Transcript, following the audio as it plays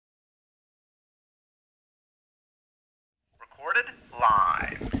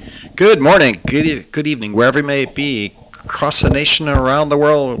Good morning, good evening, wherever you may be, across the nation and around the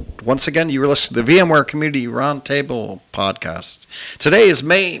world. Once again, you are listening to the VMware Community Roundtable podcast. Today is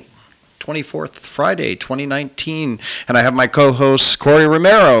May 24th, Friday, 2019, and I have my co-host, Corey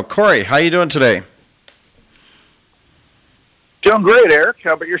Romero. Corey, how you doing today? Doing great, Eric.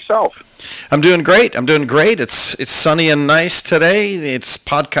 How about yourself? I'm doing great. It's sunny and nice today. It's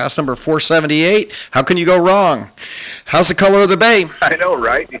podcast number 478. How can you go wrong? How's the color of the bay? I know,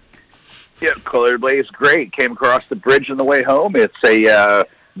 right? Yeah, color of the bay is great. Came across the bridge on the way home. It's a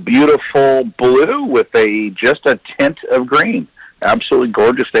beautiful blue with just a tint of green. Absolutely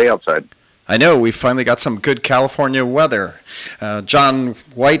gorgeous day outside. I know, we finally got some good California weather. John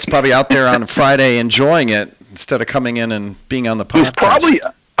White's probably out there on Friday enjoying it instead of coming in and being on the podcast.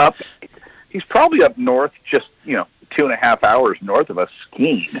 He's probably up north, just 2.5 hours north of us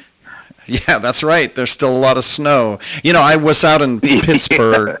skiing. Yeah, that's right. There's still a lot of snow. I was out in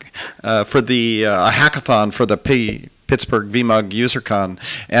Pittsburgh for the hackathon for the Pittsburgh VMUG UserCon,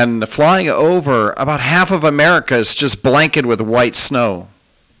 and flying over, about half of America is just blanketed with white snow.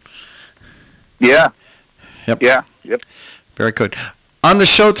 Yeah. Yep. Yeah. Yep. Very good. On the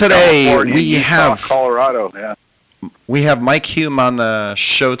show today, we have Colorado. Yeah. We have Mike Hulme on the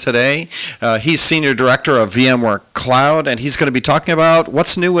show today. He's Senior Director of VMware Cloud, and he's going to be talking about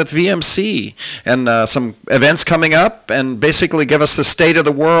what's new with VMC and some events coming up, and basically give us the state of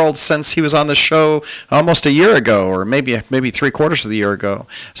the world since he was on the show almost a year ago, or maybe 3/4 of the year ago.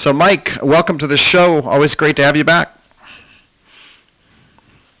 So, Mike, welcome to the show. Always great to have you back.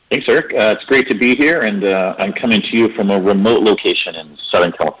 Thanks, Eric. It's great to be here, and I'm coming to you from a remote location in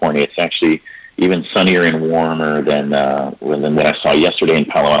Southern California. It's actually even sunnier and warmer than what I saw yesterday in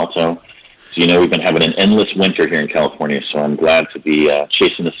Palo Alto. So, we've been having an endless winter here in California, so I'm glad to be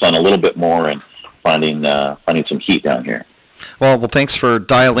chasing the sun a little bit more and finding some heat down here. Well, thanks for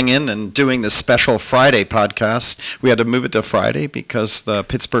dialing in and doing this special Friday podcast. We had to move it to Friday because the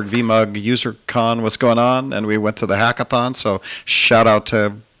Pittsburgh VMUG UserCon was going on, and we went to the hackathon, so shout out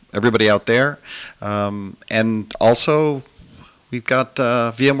to everybody out there. And also, we've got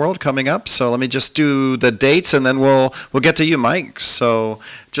VMworld coming up, so let me just do the dates, and then we'll get to you, Mike. So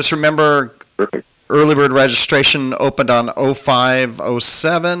just remember, Perfect. Early bird registration opened on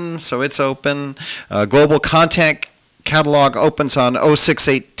 05/07, so it's open. Global Content Catalog opens on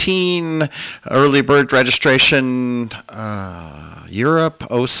 06/18. Early bird registration, Europe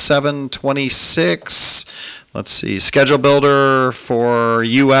 07/26. Let's see, Schedule Builder for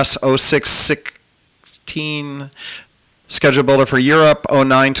US 06/16. Schedule Builder for Europe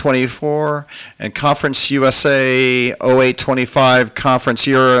 09/24, and Conference USA 08/25, Conference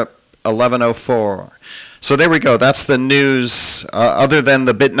Europe 11/04. So there we go. That's the news. Other than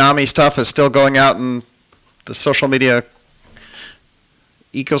the Bitnami stuff is still going out in the social media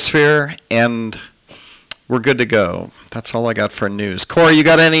ecosphere, and we're good to go. That's all I got for news. Corey, you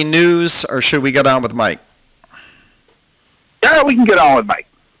got any news, or should we get on with Mike? Yeah, we can get on with Mike.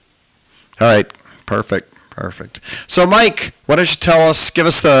 All right. Perfect. So, Mike, why don't you give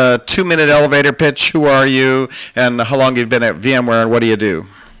us the 2-minute elevator pitch. Who are you, and how long you've been at VMware, and what do you do?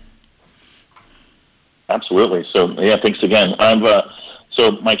 Absolutely. So, yeah, thanks again. I'm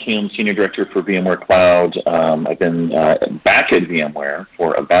Mike Hulme, Senior Director for VMware Cloud. I've been back at VMware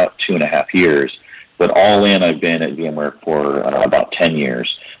for about 2.5 years, but all in, I've been at VMware for about 10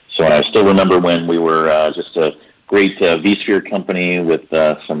 years. So I still remember when we were just a great vSphere company with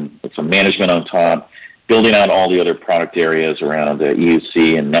some management on top, building out all the other product areas around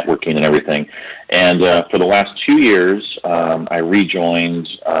EUC and networking and everything. And for the last 2 years, I rejoined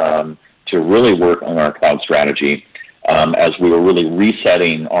to really work on our cloud strategy as we were really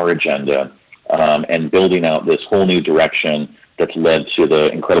resetting our agenda and building out this whole new direction that's led to the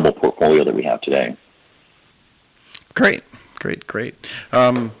incredible portfolio that we have today. Great.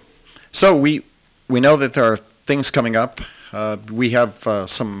 So we know that there are things coming up. We have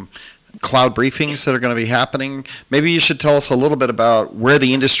some cloud briefings that are going to be happening. Maybe you should tell us a little bit about where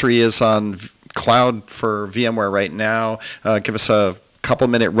the industry is on cloud for VMware right now. Give us a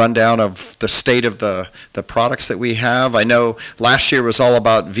couple-minute rundown of the state of the products that we have. I know last year was all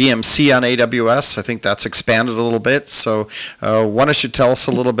about VMC on AWS. I think that's expanded a little bit. So why don't you tell us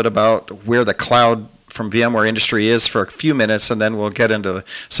a little bit about where the cloud from VMware industry is for a few minutes, and then we'll get into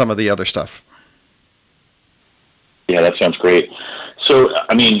some of the other stuff. Yeah, that sounds great. So,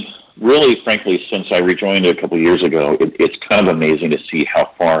 really, frankly, since I rejoined a couple of years ago, it's kind of amazing to see how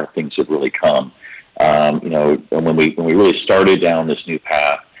far things have really come. When we really started down this new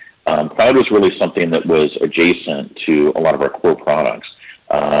path, cloud was really something that was adjacent to a lot of our core products.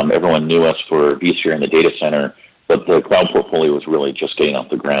 Everyone knew us for vSphere in the data center, but the cloud portfolio was really just getting off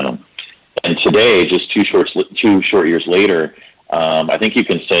the ground. And today, just two short years later, I think you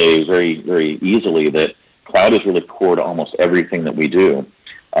can say very, very easily that cloud is really core to almost everything that we do.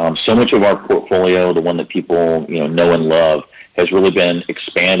 So much of our portfolio, the one that people know and love, has really been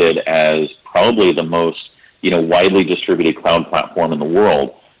expanded as probably the most widely distributed cloud platform in the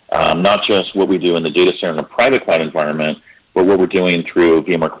world. Not just what we do in the data center and the private cloud environment, but what we're doing through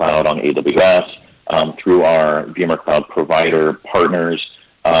VMware Cloud on AWS, through our VMware Cloud provider partners,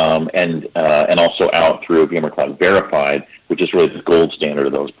 and also out through VMware Cloud Verified, which is really the gold standard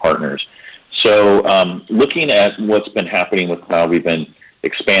of those partners. So looking at what's been happening with cloud, we've been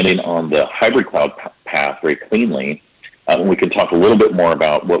expanding on the hybrid cloud path very cleanly. We can talk a little bit more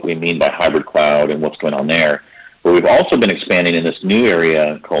about what we mean by hybrid cloud and what's going on there. But we've also been expanding in this new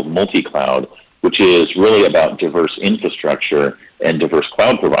area called multi-cloud, which is really about diverse infrastructure and diverse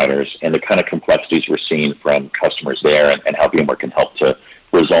cloud providers and the kind of complexities we're seeing from customers there, and how VMware can help to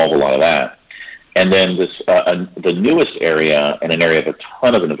resolve a lot of that. And then the newest area, and an area of a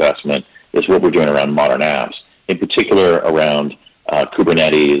ton of investment, is what we're doing around modern apps, in particular around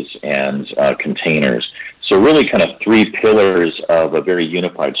Kubernetes and containers. So really kind of three pillars of a very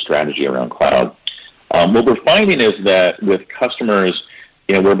unified strategy around cloud. What we're finding is that with customers,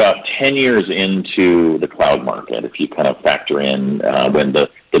 we're about 10 years into the cloud market, if you kind of factor in when the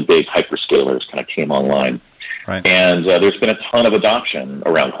big hyperscalers kind of came online. Right. And there's been a ton of adoption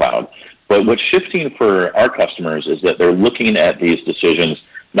around cloud. But what's shifting for our customers is that they're looking at these decisions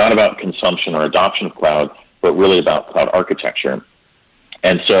not about consumption or adoption of cloud, but really about cloud architecture.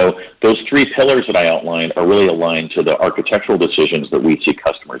 And so those three pillars that I outlined are really aligned to the architectural decisions that we see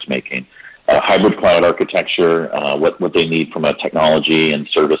customers making. Hybrid cloud architecture, what they need from a technology and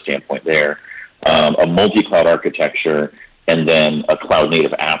service standpoint there, a multi-cloud architecture, and then a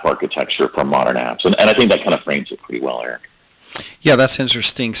cloud-native app architecture for modern apps. And I think that kind of frames it pretty well, Eric. Yeah, that's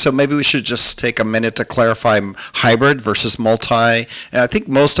interesting. So maybe we should just take a minute to clarify hybrid versus multi. And I think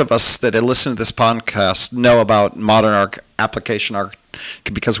most of us that listen to this podcast know about modern application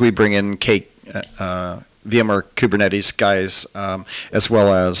because we bring in VMware Kubernetes guys, as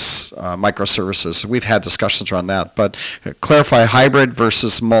well as microservices. We've had discussions around that, but clarify hybrid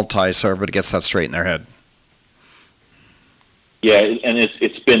versus multi so everybody gets that straight in their head. Yeah, and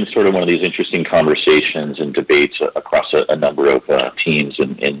it's been sort of one of these interesting conversations and debates across a number of teams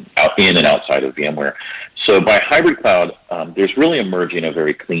in and outside of VMware. So by hybrid cloud, there's really emerging a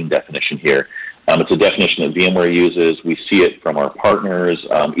very clean definition here. It's a definition that VMware uses. We see it from our partners,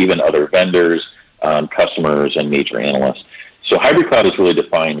 even other vendors, customers, and major analysts. So hybrid cloud is really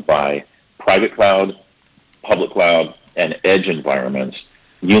defined by private cloud, public cloud, and edge environments,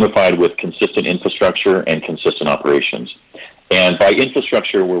 unified with consistent infrastructure and consistent operations. And by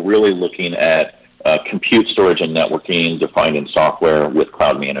infrastructure, we're really looking at compute, storage, and networking defined in software with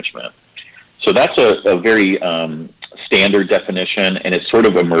cloud management. So that's a very standard definition, and it's sort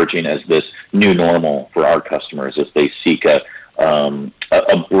of emerging as this new normal for our customers as they seek a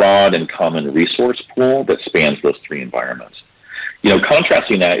broad and common resource pool that spans those three environments.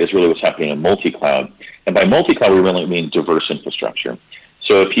 Contrasting that is really what's happening in multi-cloud. And by multi-cloud, we really mean diverse infrastructure.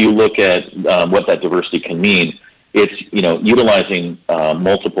 So if you look at what that diversity can mean, it's utilizing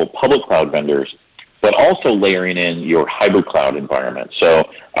multiple public cloud vendors, but also layering in your hybrid cloud environment. So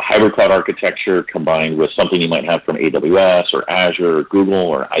a hybrid cloud architecture combined with something you might have from AWS or Azure or Google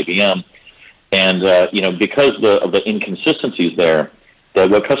or IBM. And because of the inconsistencies there,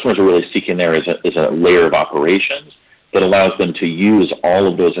 what customers are really seeking there is a layer of operations that allows them to use all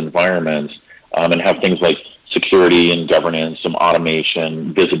of those environments and have things like security and governance, some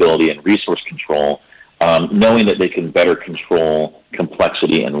automation, visibility, and resource control, knowing that they can better control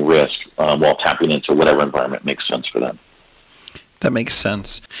complexity and risk while tapping into whatever environment makes sense for them. That makes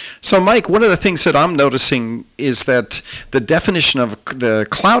sense. So, Mike, one of the things that I'm noticing is that the definition of the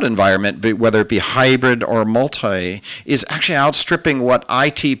cloud environment, whether it be hybrid or multi, is actually outstripping what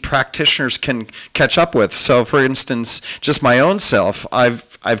IT practitioners can catch up with. So, for instance, just my own self,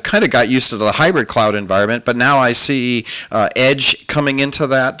 I've kind of got used to the hybrid cloud environment, but now I see edge coming into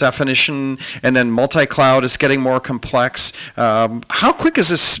that definition, and then multi-cloud is getting more complex. How quick is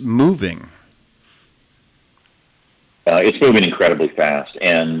this moving? It's moving incredibly fast,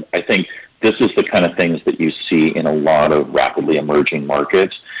 and I think this is the kind of things that you see in a lot of rapidly emerging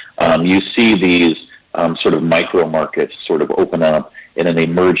markets. You see these sort of micro markets sort of open up, and then they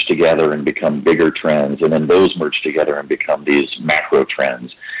merge together and become bigger trends, and then those merge together and become these macro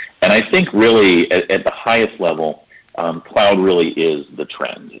trends. And I think really at the highest level, cloud really is the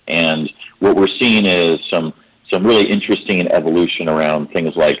trend. And what we're seeing is some some really interesting evolution around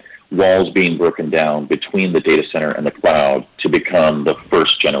things like walls being broken down between the data center and the cloud to become the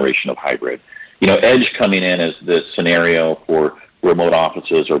first generation of hybrid. Edge coming in as this scenario for remote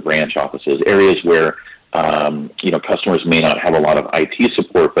offices or branch offices, areas where customers may not have a lot of IT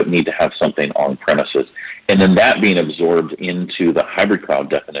support but need to have something on premises, and then that being absorbed into the hybrid cloud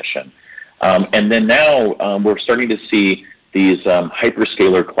definition. And then now we're starting to see these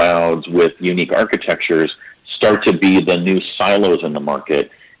hyperscaler clouds with unique architectures start to be the new silos in the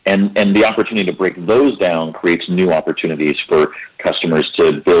market. And the opportunity to break those down creates new opportunities for customers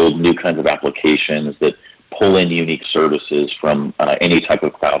to build new kinds of applications that pull in unique services from any type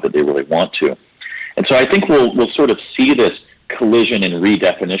of cloud that they really want to. And so I think we'll sort of see this collision and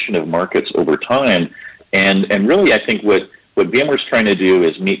redefinition of markets over time. And really, I think what VMware's trying to do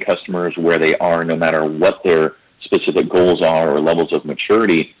is meet customers where they are, no matter what their specific goals are or levels of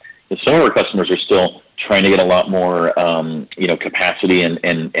maturity. And some of our customers are still trying to get a lot more, capacity and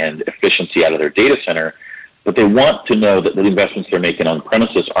efficiency out of their data center, but they want to know that the investments they're making on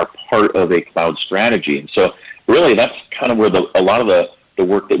premises are part of a cloud strategy. And so really that's kind of where a lot of the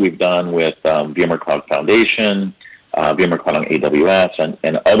work that we've done with VMware Cloud Foundation, VMware Cloud on AWS,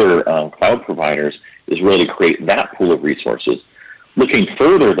 and other cloud providers is really to create that pool of resources. Looking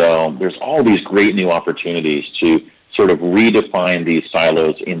further, though, there's all these great new opportunities to sort of redefine these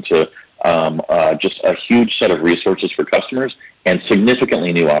silos into just a huge set of resources for customers and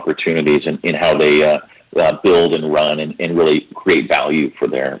significantly new opportunities in how they build and run and really create value for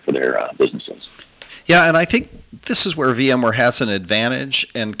their businesses. Yeah, and I think this is where VMware has an advantage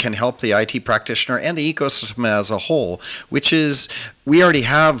and can help the IT practitioner and the ecosystem as a whole, which is we already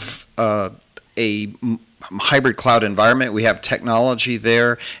have a hybrid cloud environment. We have technology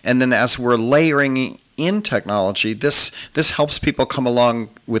there, and then as we're layering in technology, this helps people come along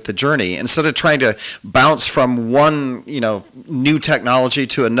with the journey instead of trying to bounce from one new technology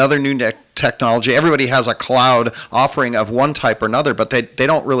to another new technology. Everybody has a cloud offering of one type or another, but they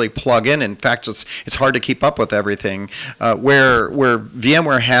don't really plug in. In fact, it's hard to keep up with everything. Where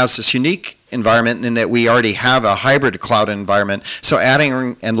VMware has this unique environment in that we already have a hybrid cloud environment. So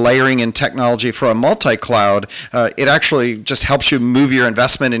adding and layering in technology for a multi-cloud, it actually just helps you move your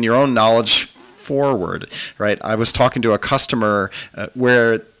investment and your own knowledge forward, right? I was talking to a customer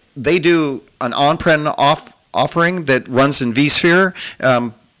where they do an on-prem offering that runs in vSphere,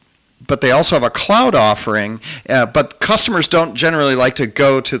 but they also have a cloud offering, but customers don't generally like to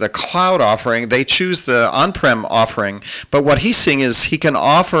go to the cloud offering. They choose the on-prem offering. But what he's seeing is he can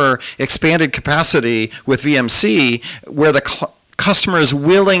offer expanded capacity with VMC where the customer is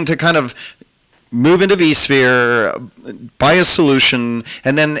willing to kind of move into vSphere, buy a solution,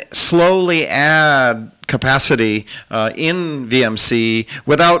 and then slowly add capacity in VMC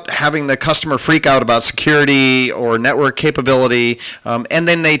without having the customer freak out about security or network capability. And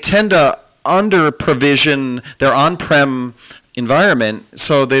then they tend to under-provision their on-prem environment.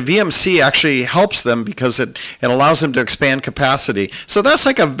 So the VMC actually helps them because it allows them to expand capacity. So that's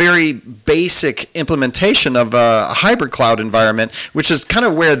like a very basic implementation of a hybrid cloud environment, which is kind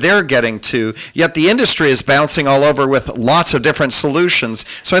of where they're getting to. Yet the industry is bouncing all over with lots of different solutions.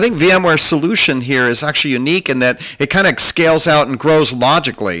 So I think VMware's solution here is actually unique in that it kind of scales out and grows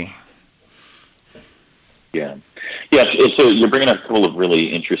logically. Yeah. Yes, so you're bringing up a couple of really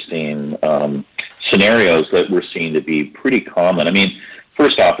interesting scenarios that we're seeing to be pretty common. I mean,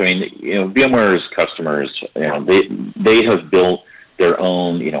 first off, VMware's customers, they have built their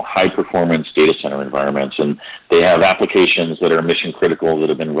own, high performance data center environments, and they have applications that are mission critical that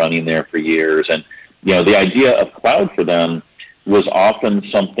have been running there for years. And, the idea of cloud for them was often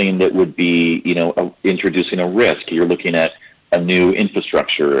something that would be, introducing a risk. You're looking at a new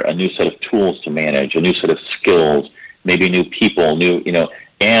infrastructure, a new set of tools to manage, a new set of skills, maybe new people,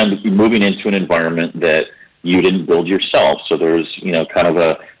 and moving into an environment that you didn't build yourself. So there's, kind of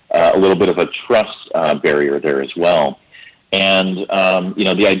a little bit of a trust barrier there as well. And,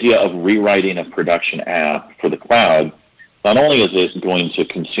 the idea of rewriting a production app for the cloud, not only is it going to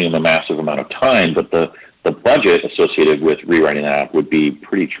consume a massive amount of time, but the budget associated with rewriting an app would be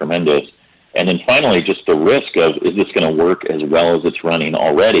pretty tremendous. And then finally, just the risk of, is this going to work as well as it's running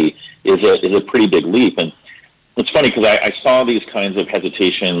already, is a pretty big leap. And it's funny because I saw these kinds of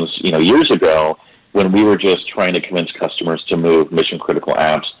hesitations, years ago when we were just trying to convince customers to move mission-critical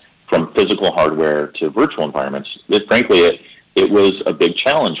apps from physical hardware to virtual environments. Frankly, it was a big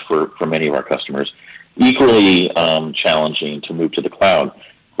challenge for many of our customers, equally challenging to move to the cloud.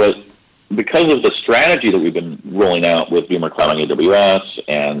 But because of the strategy that we've been rolling out with VMware Cloud on AWS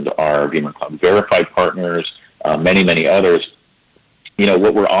and our VMware Cloud Verified partners, many, many others,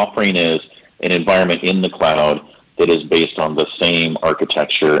 what we're offering is an environment in the cloud that is based on the same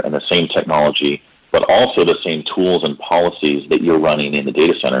architecture and the same technology, but also the same tools and policies that you're running in the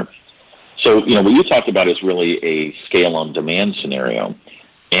data center. So, what you talked about is really a scale on demand scenario.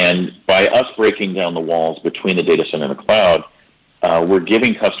 And by us breaking down the walls between the data center and the cloud, we're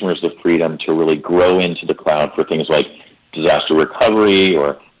giving customers the freedom to really grow into the cloud for things like disaster recovery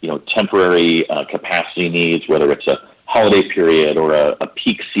or, temporary capacity needs, whether it's a holiday period or a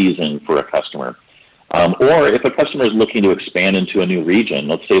peak season for a customer. Or if a customer is looking to expand into a new region,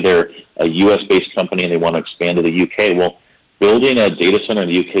 let's say they're a U.S.-based company and they want to expand to the U.K., well, building a data center in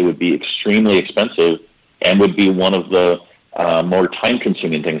the U.K. would be extremely expensive and would be one of the more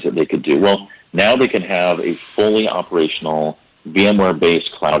time-consuming things that they could do. Well, now they can have a fully operational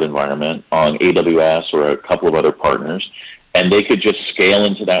VMware-based cloud environment on AWS or a couple of other partners, and they could just scale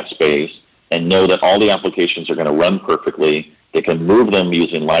into that space and know that all the applications are going to run perfectly. They can move them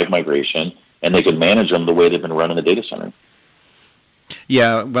using live migration, and they can manage them the way they've been running the data center.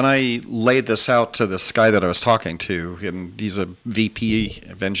 Yeah, when I laid this out to this guy that I was talking to, and he's a VP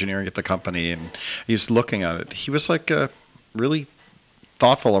of engineering at the company, and he was looking at it, he was like really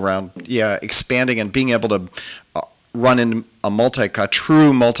thoughtful around, expanding and being able to run in a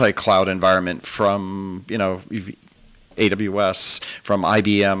true multi-cloud environment from, AWS, from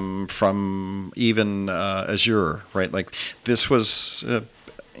IBM, from even Azure, right? Like this was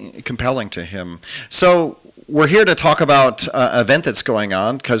compelling to him. So we're here to talk about an event that's going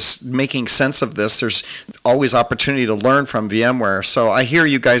on, because making sense of this, there's always opportunity to learn from VMware. So I hear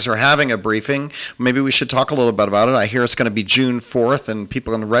you guys are having a briefing. Maybe we should talk a little bit about it. I hear it's going to be June 4th, and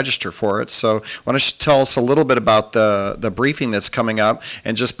people can register for it. So why don't you tell us a little bit about the briefing that's coming up?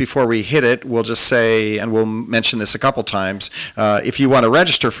 And just before we hit it, we'll just say, and we'll mention this a couple times, if you want to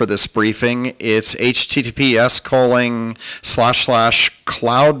register for this briefing, it's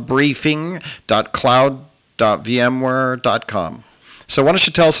https://cloudbriefing.vmware.com. So why don't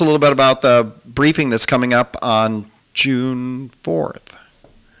you tell us a little bit about the briefing that's coming up on June 4th?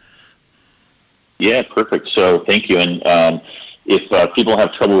 Yeah, perfect. So thank you. And if people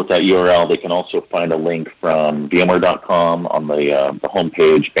have trouble with that URL, they can also find a link from VMware.com on the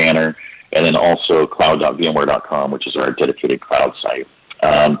homepage banner, and then also cloud.vmware.com, which is our dedicated cloud site.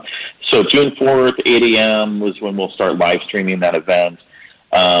 So June 4th, 8 a.m. was when we'll start live streaming that event.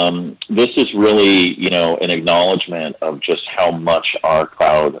 This is really, an acknowledgement of just how much our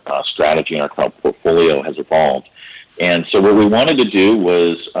cloud strategy and our cloud portfolio has evolved. And so what we wanted to do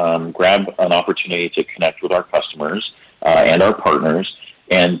was grab an opportunity to connect with our customers and our partners,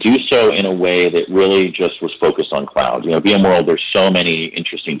 and do so in a way that really just was focused on cloud. VMworld, there's so many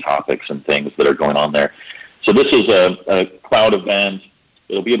interesting topics and things that are going on there. So this is a cloud event.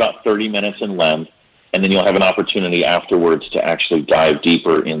 It'll be about 30 minutes in length. And then you'll have an opportunity afterwards to actually dive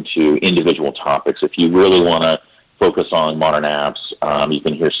deeper into individual topics. If you really want to focus on modern apps, you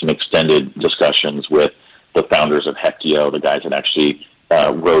can hear some extended discussions with the founders of Hectio, the guys that actually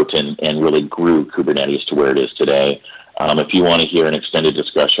wrote and really grew Kubernetes to where it is today. If you want to hear an extended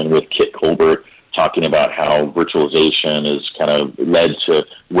discussion with Kit Colbert, talking about how virtualization has kind of led to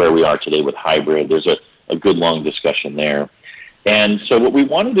where we are today with hybrid, there's a good long discussion there. And so what we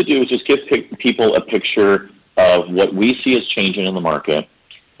wanted to do is just give people a picture of what we see as changing in the market,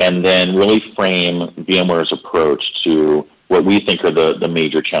 and then really frame VMware's approach to what we think are the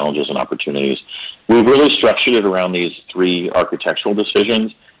major challenges and opportunities. We've really structured it around these three architectural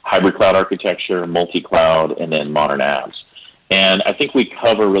decisions: hybrid cloud architecture, multi-cloud, and then modern apps. And I think we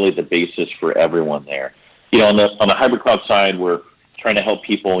cover really the basis for everyone there. On the hybrid cloud side, we're trying to help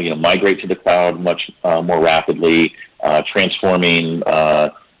people migrate to the cloud much more rapidly, transforming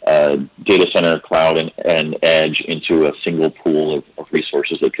data center, cloud, and edge into a single pool of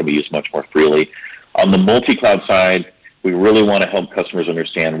resources that can be used much more freely. On the multi-cloud side, we really want to help customers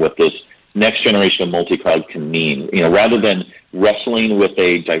understand what this next generation of multi-cloud can mean. Rather than wrestling with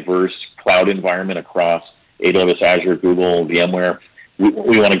a diverse cloud environment across AWS, Azure, Google, VMware,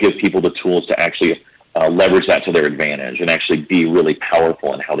 we want to give people the tools to actually leverage that to their advantage and actually be really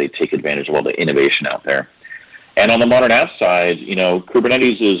powerful in how they take advantage of all the innovation out there. And on the modern app side,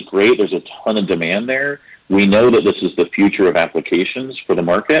 Kubernetes is great. There's a ton of demand there. We know that this is the future of applications for the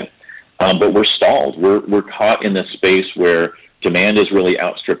market, but we're stalled. We're caught in this space where demand is really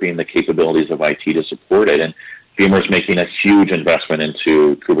outstripping the capabilities of IT to support it. And VMware's making a huge investment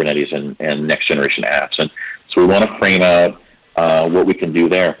into Kubernetes and next generation apps. And so we want to frame out what we can do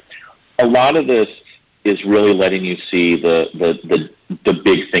there. A lot of this is really letting you see the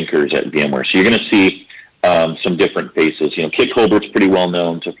big thinkers at VMware. So you're going to see some different faces. Kit Colbert's pretty well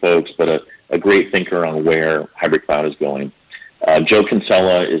known to folks, but a great thinker on where hybrid cloud is going. Joe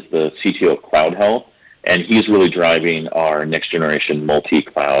Kinsella is the CTO of Cloud Health, and he's really driving our next generation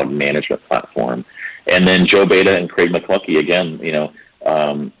multi-cloud management platform. And then Joe Beta and Craig McCluskey, again,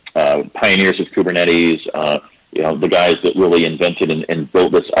 pioneers of Kubernetes, the guys that really invented and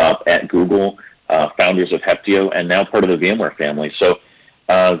built this up at Google, founders of Heptio, and now part of the VMware family. So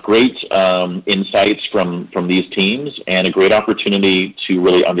great insights from these teams, and a great opportunity to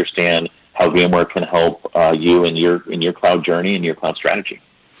really understand how VMware can help you in your cloud journey and your cloud strategy.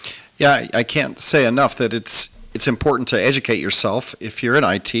 Yeah, I can't say enough that it's important to educate yourself if you're in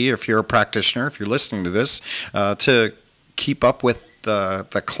IT, or if you're a practitioner, if you're listening to this, to keep up with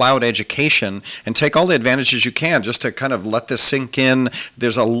the cloud education and take all the advantages you can, just to kind of let this sink in.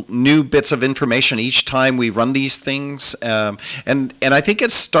 There's new bits of information each time we run these things, and I think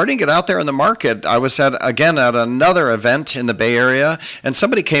it's starting to get out there in the market. I was at another event in the Bay Area, and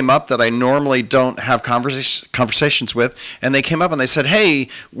somebody came up that I normally don't have conversations with, and they came up and they said, "Hey,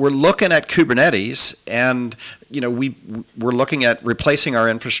 we're looking at Kubernetes, and we're looking at replacing our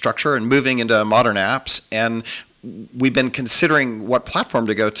infrastructure and moving into modern apps, and we've been considering what platform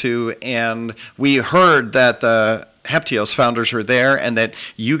to go to, and we heard that the Heptio's founders are there, and that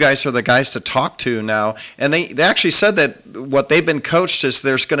you guys are the guys to talk to now." And they actually said that what they've been coached is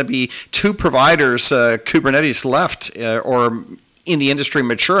there's going to be two providers, Kubernetes left, or in the industry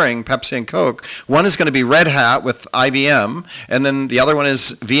maturing, Pepsi and Coke. One is going to be Red Hat with IBM, and then the other one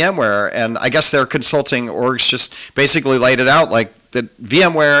is VMware. And I guess their consulting orgs just basically laid it out like that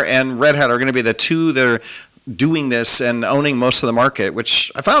VMware and Red Hat are going to be the two that are doing this and owning most of the market,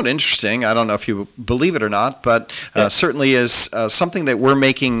 which I found interesting. I don't know if you believe it or not, but certainly is something that we're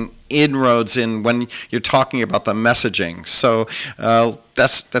making inroads in when you're talking about the messaging. So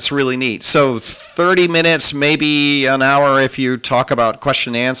that's really neat. So 30 minutes, maybe an hour if you talk about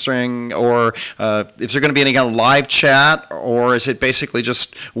question answering, or is there going to be any kind of live chat, or is it basically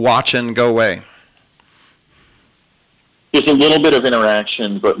just watch and go away? There's a little bit of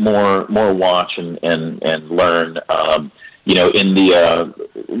interaction, but more watch and learn.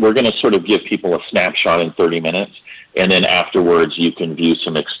 We're going to sort of give people a snapshot in 30 minutes, and then afterwards you can view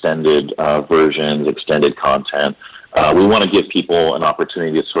some extended versions, extended content. We want to give people an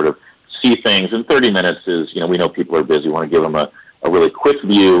opportunity to sort of see things. And 30 minutes is, we know people are busy. We want to give them a really quick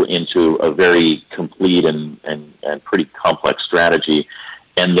view into a very complete and pretty complex strategy,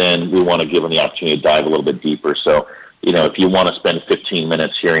 and then we want to give them the opportunity to dive a little bit deeper. So, if you want to spend 15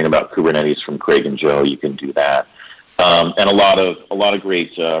 minutes hearing about Kubernetes from Craig and Joe, you can do that. And a lot of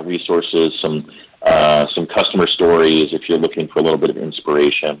great resources, some customer stories if you're looking for a little bit of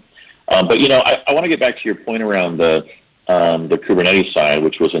inspiration. But I want to get back to your point around the Kubernetes side,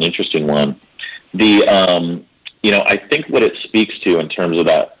 which was an interesting one. I think what it speaks to in terms of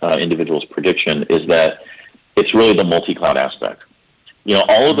that individual's prediction is that it's really the multi-cloud aspect.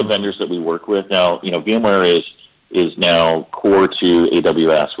 All of the vendors that we work with now, VMware is now core to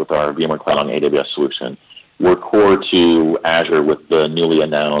AWS with our VMware Cloud on AWS solution. We're core to Azure with the newly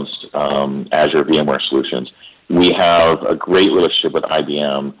announced Azure VMware solutions. We have a great relationship with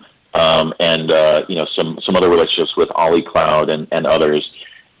IBM, and some other relationships with Ali Cloud and others.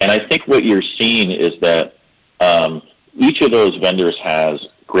 And I think what you're seeing is that each of those vendors has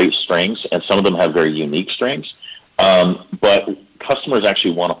great strengths, and some of them have very unique strengths. But customers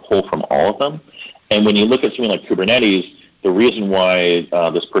actually want to pull from all of them. And when you look at something like Kubernetes, the reason why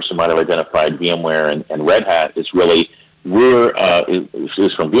this person might have identified VMware and Red Hat is really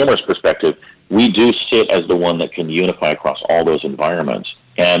is from VMware's perspective, we do sit as the one that can unify across all those environments.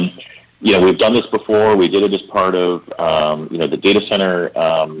 And we've done this before. We did it as part of the data center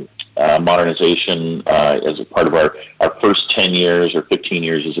modernization as a part of our first 10 years or 15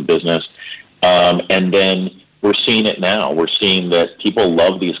 years as a business, and then we're seeing it now. We're seeing that people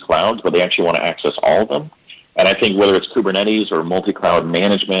love these clouds, but they actually want to access all of them. And I think whether it's Kubernetes or multi-cloud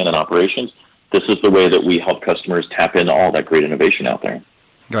management and operations, this is the way that we help customers tap into all that great innovation out there.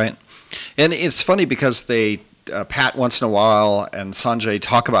 Right. And it's funny because Pat once in a while and Sanjay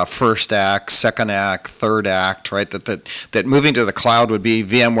talk about first act, second act, third act, right? That moving to the cloud would be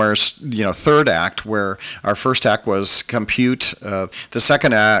VMware's third act, where our first act was compute. The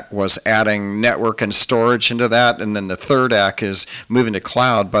second act was adding network and storage into that, and then the third act is moving to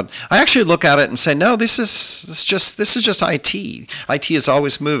cloud. But I actually look at it and say, no, this is just IT. IT is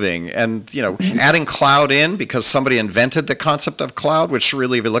always moving, and adding cloud in because somebody invented the concept of cloud, which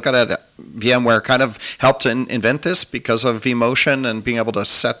really, if you look at it, VMware kind of helped invent this because of vMotion and being able to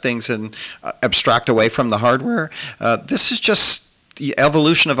set things and abstract away from the hardware. This is just the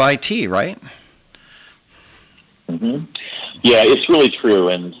evolution of IT, right? Mm-hmm. Yeah, it's really true,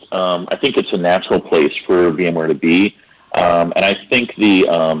 and I think it's a natural place for VMware to be. And I think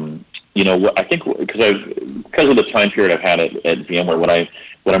I think because of the time period I've had at VMware,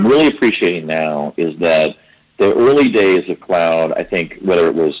 what I'm really appreciating now is that the early days of cloud, I think whether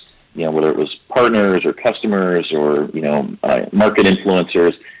it was partners or customers or market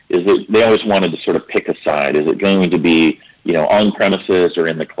influencers, is that they always wanted to sort of pick a side. Is it going to be on premises or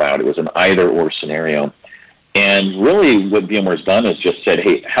in the cloud? It was an either or scenario. And really, what VMware's done is just said,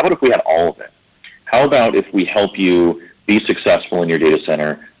 hey, how about if we had all of it? How about if we help you be successful in your data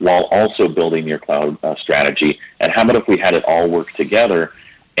center while also building your cloud strategy? And how about if we had it all work together?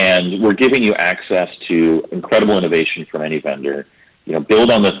 And we're giving you access to incredible innovation from any vendor.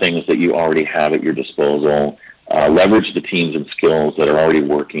 Build on the things that you already have at your disposal. Leverage the teams and skills that are already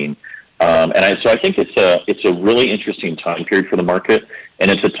working. So I think it's a really interesting time period for the market,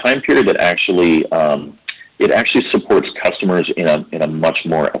 and it's a time period that actually it actually supports customers in a much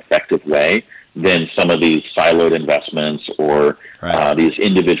more effective way than some of these siloed investments or these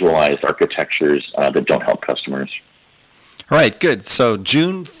individualized architectures that don't help customers. All right, good. So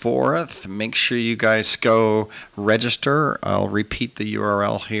June 4th, make sure you guys go register. I'll repeat the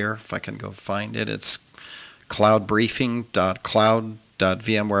URL here if I can go find it. It's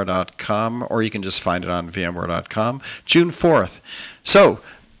cloudbriefing.cloud.vmware.com, or you can just find it on vmware.com. June 4th. So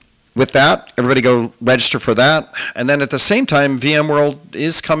with that, everybody go register for that. And then at the same time, VMworld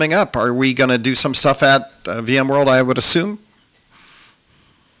is coming up. Are we going to do some stuff at VMworld, I would assume?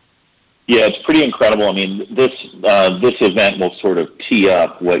 Yeah, it's pretty incredible. I mean, this event will sort of tee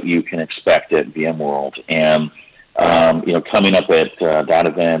up what you can expect at VMworld. And, coming up at that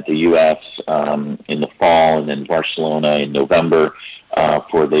event, the U.S. In the fall, and then Barcelona in November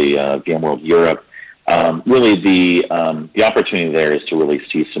for the VMworld Europe. Really, the opportunity there is to really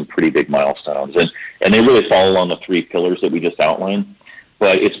see some pretty big milestones. And they really fall along the three pillars that we just outlined.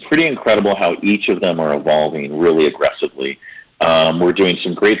 But it's pretty incredible how each of them are evolving really aggressively. We're doing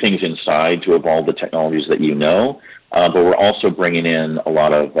some great things inside to evolve the technologies that but we're also bringing in a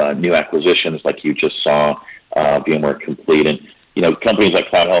lot of new acquisitions, like you just saw, VMware Complete, and companies like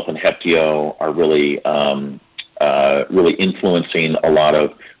Cloud Health and Heptio are really influencing a lot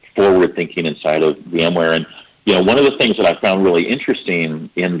of forward thinking inside of VMware. And one of the things that I found really interesting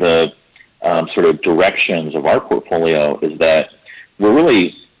in the sort of directions of our portfolio is that we're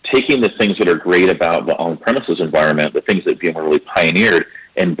really taking the things that are great about the on-premises environment, the things that VMware really pioneered,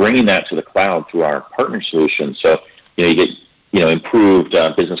 and bringing that to the cloud through our partner solutions. So, you get, improved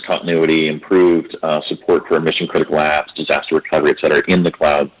business continuity, improved support for mission-critical apps, disaster recovery, et cetera, in the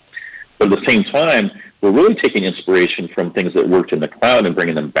cloud. But at the same time, we're really taking inspiration from things that worked in the cloud and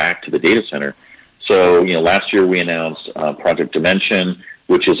bringing them back to the data center. So, last year we announced Project Dimension,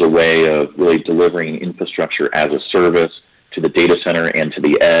 which is a way of really delivering infrastructure as a service to the data center and to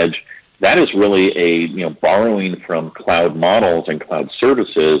the edge. That is really borrowing from cloud models and cloud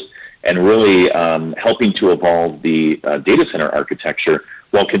services and really helping to evolve the data center architecture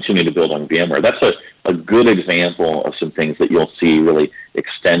while continuing to build on VMware. That's a good example of some things that you'll see really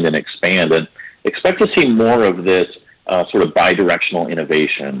extend and expand. And expect to see more of this sort of bi-directional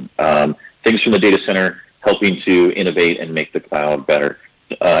innovation. Things from the data center helping to innovate and make the cloud better.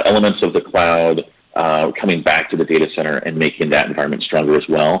 Elements of the cloud coming back to the data center and making that environment stronger as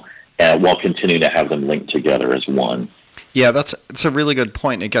well, while continuing to have them linked together as one. Yeah, it's a really good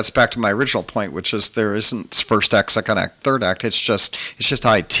point. It gets back to my original point, which is there isn't first act, second act, third act. It's just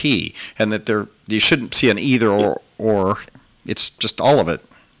IT, and that you shouldn't see an either or. It's just all of it.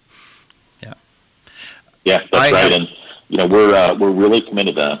 Yeah. Yeah, that's right. And we're really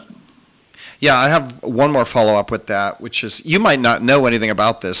committed to that. Yeah, I have one more follow-up with that, which is, you might not know anything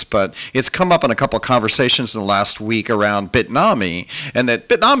about this, but it's come up in a couple of conversations in the last week around Bitnami, and that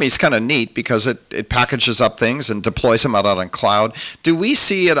Bitnami is kind of neat because it packages up things and deploys them out on cloud. Do we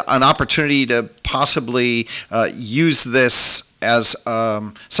see an opportunity to possibly use this as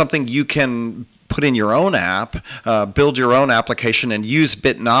something you can put in your own app, build your own application, and use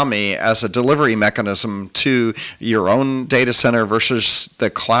Bitnami as a delivery mechanism to your own data center versus the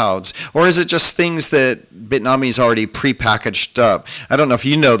clouds? Or is it just things that Bitnami's already prepackaged up? I don't know if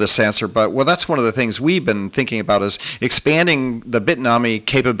you know this answer, but that's one of the things we've been thinking about, is expanding the Bitnami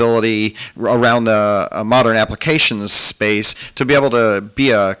capability around the modern applications space to be able to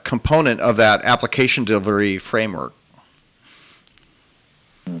be a component of that application delivery framework.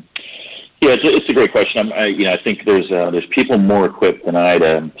 Yeah, it's a great question. I think there's people more equipped than I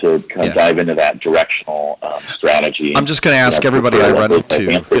to kind of dive into that directional strategy. I'm just going to ask everybody I run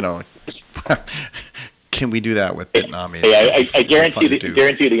into, can we do that with Bitnami? I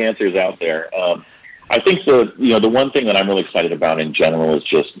guarantee the answer is out there. I think the one thing that I'm really excited about in general is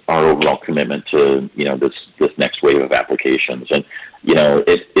just our overall commitment to this next wave of applications, and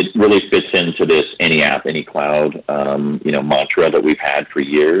it really fits into this any app, any cloud mantra that we've had for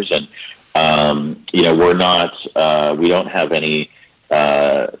years, and we're not we don't have any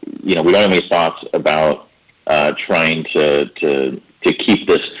we don't have any thoughts about trying to keep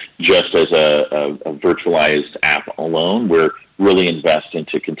this just as a virtualized app alone. We're really invest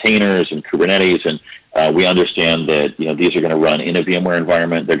into containers and Kubernetes, and we understand that these are going to run in a VMware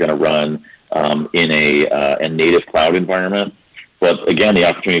environment. They're going to run in a native cloud environment. But again, the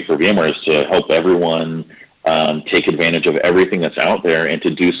opportunity for VMware is to help everyone take advantage of everything that's out there, and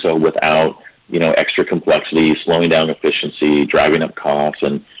to do so without extra complexity, slowing down efficiency, driving up costs,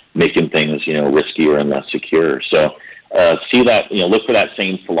 and making things riskier and less secure. So see that look for that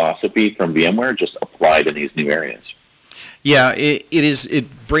same philosophy from VMware just applied in these new areas. Yeah,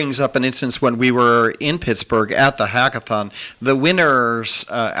 it brings up an instance when we were in Pittsburgh at the hackathon. The winners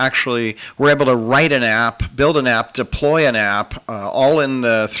actually were able to write an app, build an app, deploy an app, all in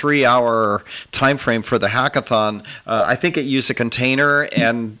the 3-hour time frame for the hackathon. I think it used a container,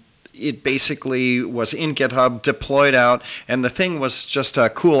 and it basically was in GitHub, deployed out, and the thing was just a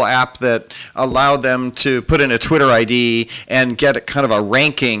cool app that allowed them to put in a Twitter ID and get kind of a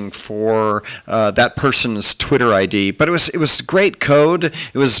ranking for that person's Twitter ID. But it was great code.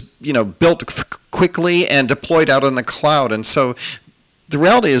 It was built quickly and deployed out in the cloud. And so the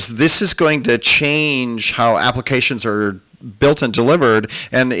reality is this is going to change how applications are built and delivered,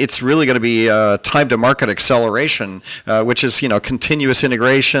 and it's really going to be time to market acceleration, which is continuous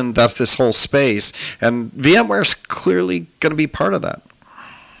integration. That's this whole space, and VMware is clearly going to be part of that.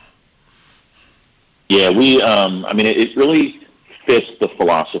 Yeah, it really fits the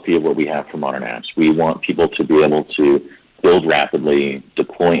philosophy of what we have for modern apps. We want people to be able to build rapidly,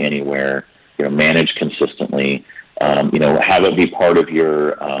 deploy anywhere, manage consistently, have it be part of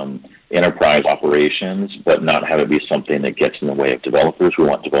your enterprise operations, but not have it be something that gets in the way of developers. We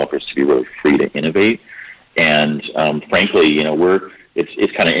want developers to be really free to innovate. And frankly,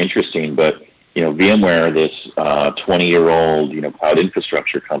 it's kind of interesting, but VMware, this 20-year-old cloud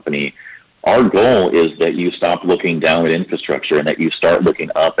infrastructure company, our goal is that you stop looking down at infrastructure and that you start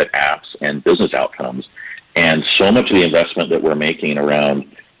looking up at apps and business outcomes. And so much of the investment that we're making around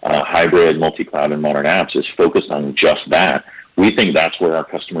hybrid, multi-cloud, and modern apps is focused on just that. We think that's where our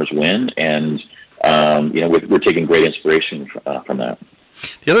customers win, and we're taking great inspiration from that.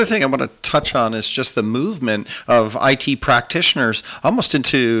 The other thing I want to touch on is just the movement of IT practitioners almost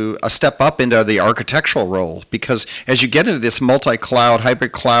into a step up into the architectural role, because as you get into this multi-cloud,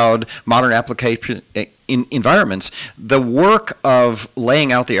 hybrid cloud, modern application environments, the work of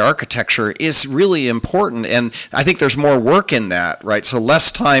laying out the architecture is really important, and I think there's more work in that, right? So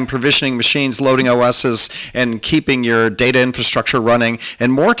less time provisioning machines, loading OSs, and keeping your data infrastructure running,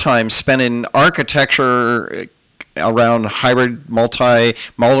 and more time spent in architecture around hybrid,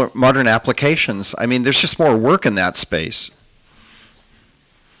 modern applications. I mean, there's just more work in that space.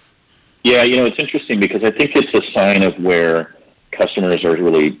 Yeah, it's interesting because I think it's a sign of where customers are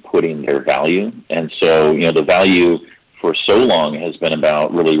really putting their value. And so, the value for so long has been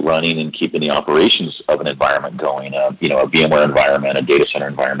about really running and keeping the operations of an environment going, a VMware environment, a data center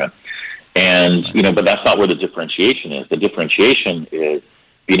environment. And, but that's not where the differentiation is. The differentiation is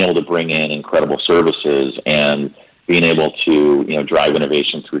being able to bring in incredible services and being able to, drive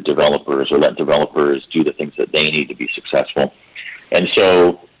innovation through developers, or let developers do the things that they need to be successful. And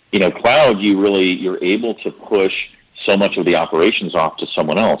so, cloud, you're able to push so much of the operations off to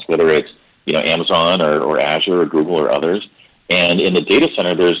someone else, whether it's, Amazon or Azure or Google or others. And in the data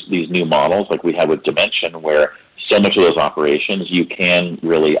center, there's these new models like we have with Dimension, where so much of those operations, you can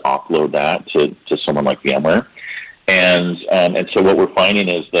really offload that to someone like VMware. And so what we're finding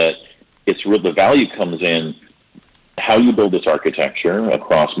is that the value comes in how you build this architecture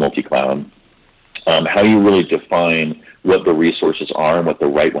across multi-cloud, how you really define what the resources are and what the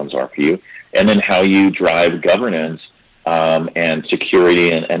right ones are for you, and then how you drive governance and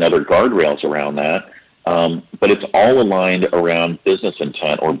security and other guardrails around that. But it's all aligned around business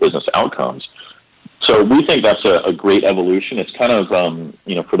intent or business outcomes. So we think that's a great evolution. It's kind of,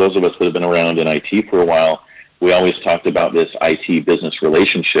 for those of us that have been around in IT for a while, we always talked about this IT business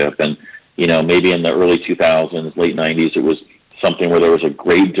relationship. And, maybe in the early 2000s, late 90s, it was something where there was a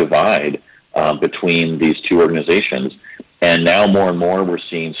great divide between these two organizations. And now more and more we're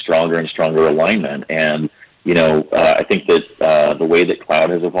seeing stronger and stronger alignment. And, I think that the way that cloud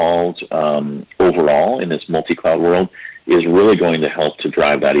has evolved overall in this multi-cloud world is really going to help to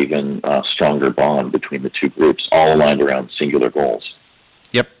drive that even stronger bond between the two groups, all aligned around singular goals.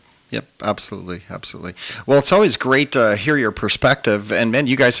 Yep. Yep, absolutely, absolutely. Well, it's always great to hear your perspective. And man,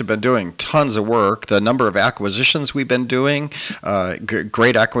 you guys have been doing tons of work. The number of acquisitions we've been doing,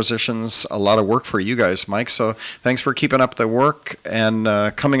 great acquisitions, a lot of work for you guys, Mike. So thanks for keeping up the work and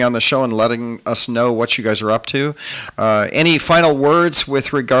coming on the show and letting us know what you guys are up to. Any final words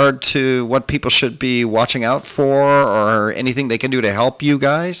with regard to what people should be watching out for, or anything they can do to help you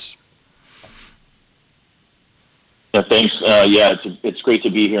guys? Yeah, thanks. It's great to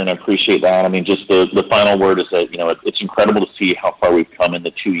be here, and I appreciate that. I mean, just the final word is that, it's incredible to see how far we've come in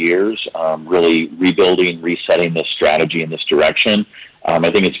the 2 years, really rebuilding, resetting this strategy in this direction. I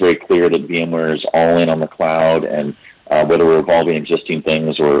think it's very clear that VMware is all in on the cloud, and whether we're evolving existing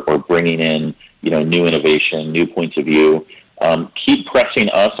things or bringing in, new innovation, new points of view, keep pressing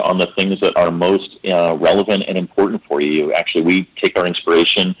us on the things that are most relevant and important for you. Actually, we take our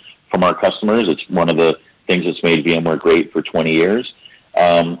inspiration from our customers. It's one of the things that's made VMware great for 20 years,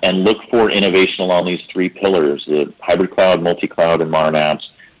 and look for innovation along these three pillars: the hybrid cloud, multi-cloud, and modern apps.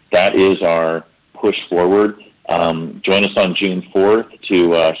 That is our push forward. Join us on June 4th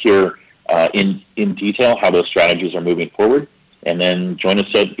to hear in detail how those strategies are moving forward, and then join us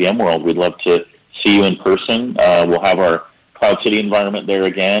at VMworld. We'd love to see you in person. We'll have our Cloud City environment there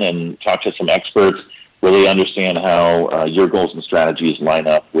again and talk to some experts, really understand how your goals and strategies line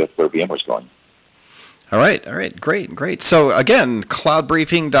up with where VMware's going. All right, great. So again,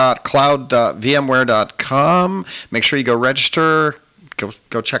 cloudbriefing.cloud.vmware.com. Make sure you go register,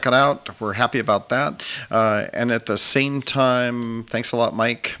 go check it out. We're happy about that. And at the same time, thanks a lot,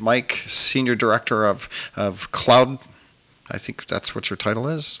 Mike. Mike, Senior Director of Cloud. I think that's what your title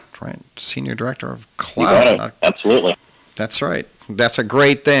is, right? Senior Director of Cloud. You got it. Absolutely. That's right. That's a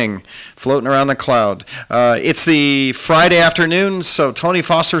great thing, floating around the cloud. It's the Friday afternoon, so Tony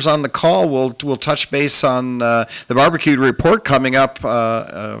Foster's on the call. We'll touch base on the barbecue report coming up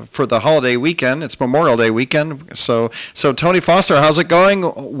for the holiday weekend. It's Memorial Day weekend. So Tony Foster, how's it going?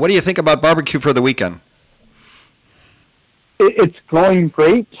 What do you think about barbecue for the weekend? It's going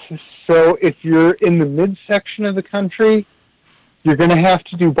great. So if you're in the midsection of the country, you're going to have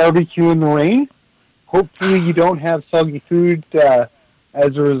to do barbecue in the rain. Hopefully you don't have soggy food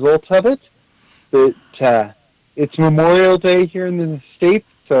as a result of it. But it's Memorial Day here in the States,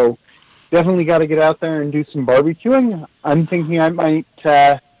 so definitely got to get out there and do some barbecuing. I'm thinking I might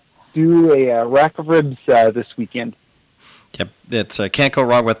do a rack of ribs this weekend. Yep, it's can't go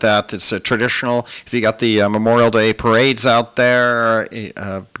wrong with that. It's traditional. If you got the Memorial Day parades out there,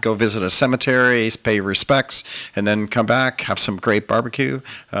 go visit a cemetery, pay respects, and then come back, have some great barbecue,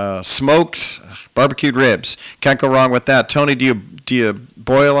 smoked barbecued ribs. Can't go wrong with that. Tony, do you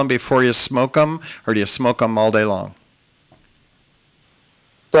boil them before you smoke them, or do you smoke them all day long?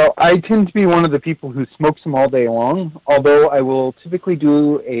 So I tend to be one of the people who smokes them all day long, although I will typically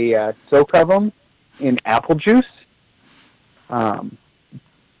do a soak of them in apple juice.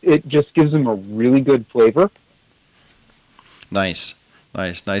 It just gives them a really good flavor. Nice.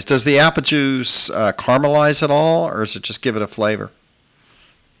 Does the apple juice caramelize at all, or does it just give it a flavor?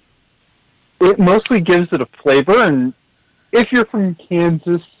 It mostly gives it a flavor, and if you're from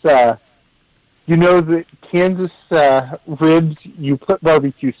Kansas, you know that Kansas ribs, you put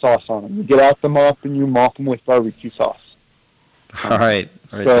barbecue sauce on them. You get out the mop and you mop them with barbecue sauce. All right,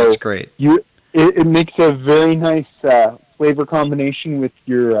 so that's great. It makes a very nice flavor combination with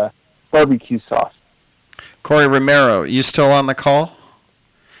your barbecue sauce. Corey Romero, you still on the call?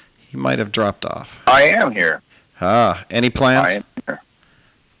 He might have dropped off. I am here. Any plans? I am here.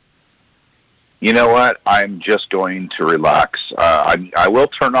 You know what? I'm just going to relax. I will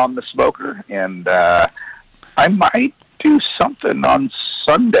turn on the smoker, and I might do something on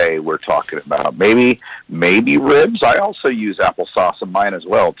Sunday we're talking about. Maybe ribs. I also use applesauce in mine as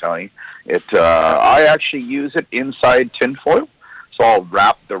well, Tony. I actually use it inside tinfoil. So I'll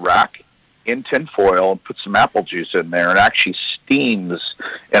wrap the rack in tinfoil and put some apple juice in there, and it actually steams,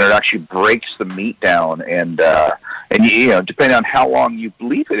 and it actually breaks the meat down. And depending on how long you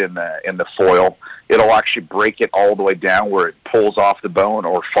leave it in the foil, it'll actually break it all the way down where it pulls off the bone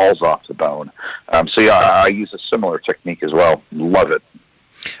or falls off the bone. I use a similar technique as well. Love it.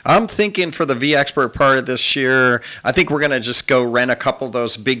 I'm thinking for the vExpert part of this year, I think we're going to just go rent a couple of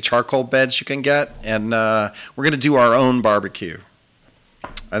those big charcoal beds you can get, and we're going to do our own barbecue.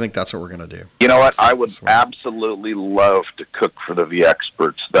 I think that's what we're going to do. You know what? I would absolutely love to cook for the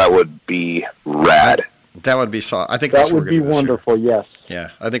vExperts. That would be rad. That would be I think that's what we're going to do. That would be wonderful, yes. Yeah,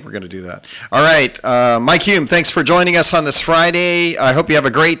 I think we're going to do that. All right. Mike Hulme, thanks for joining us on this Friday. I hope you have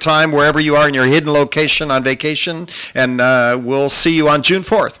a great time wherever you are in your hidden location on vacation, and we'll see you on June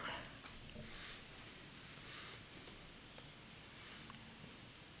 4th.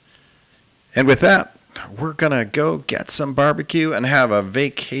 And with that, we're going to go get some barbecue and have a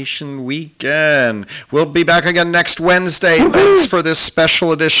vacation weekend. We'll be back again next Wednesday. Thanks for this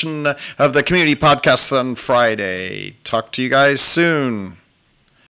special edition of the Community Podcast on Friday. Talk to you guys soon.